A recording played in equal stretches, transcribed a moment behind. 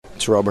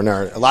Terrel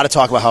Bernard. A lot of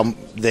talk about how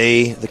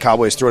the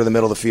Cowboys, threw it in the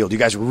middle of the field. You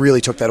guys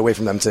really took that away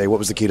from them today. What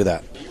was the key to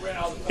that?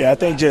 Yeah, I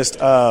think just,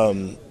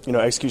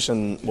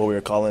 execution, what we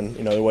were calling.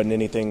 There wasn't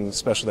anything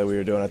special that we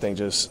were doing. I think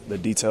just the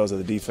details of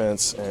the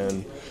defense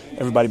and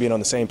everybody being on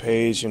the same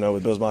page,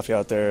 with Bills Mafia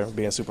out there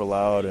being super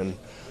loud and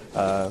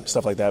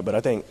stuff like that. But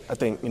I think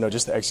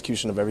just the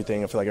execution of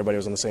everything, I feel like everybody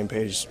was on the same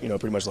page,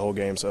 pretty much the whole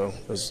game. So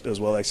it was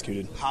well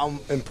executed. How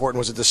important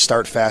was it to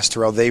start fast,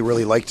 Terrell? They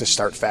really like to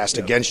start fast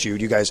against you.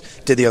 You guys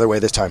did the other way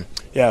this time.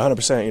 Yeah,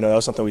 100%. That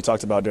was something we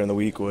talked about during the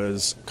week,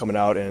 was coming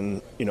out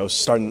and,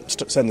 setting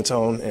the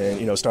tone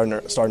and,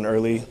 starting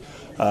early,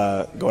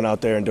 going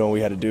out there and doing what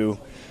we had to do.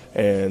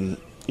 And,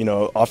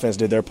 offense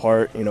did their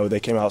part. They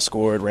came out,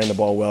 scored, ran the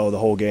ball well the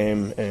whole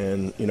game.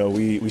 And,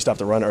 we stopped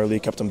the run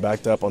early, kept them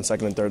backed up on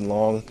 2nd and 3rd and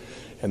long,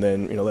 and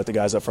then, let the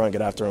guys up front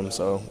get after them.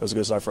 So it was a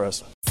good start for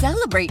us.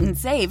 Celebrate and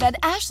save at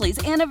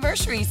Ashley's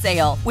Anniversary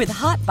Sale. With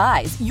Hot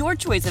Buys, your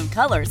choice of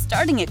colors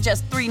starting at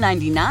just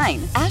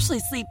 $3.99. Ashley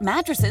Sleep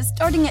mattresses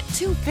starting at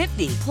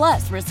 $2.50.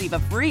 Plus, receive a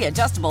free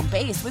adjustable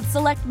base with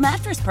select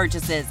mattress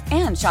purchases.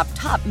 And shop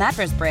top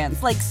mattress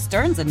brands like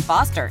Stearns &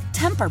 Foster,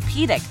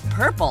 Tempur-Pedic,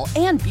 Purple,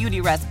 and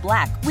Beautyrest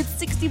Black with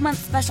 60-month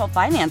special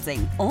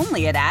financing.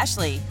 Only at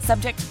Ashley.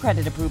 Subject to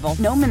credit approval.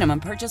 No minimum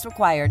purchase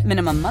required.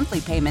 Minimum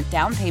monthly payment,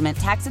 down payment,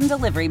 tax, and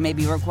delivery may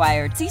be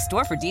required. See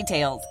store for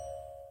details.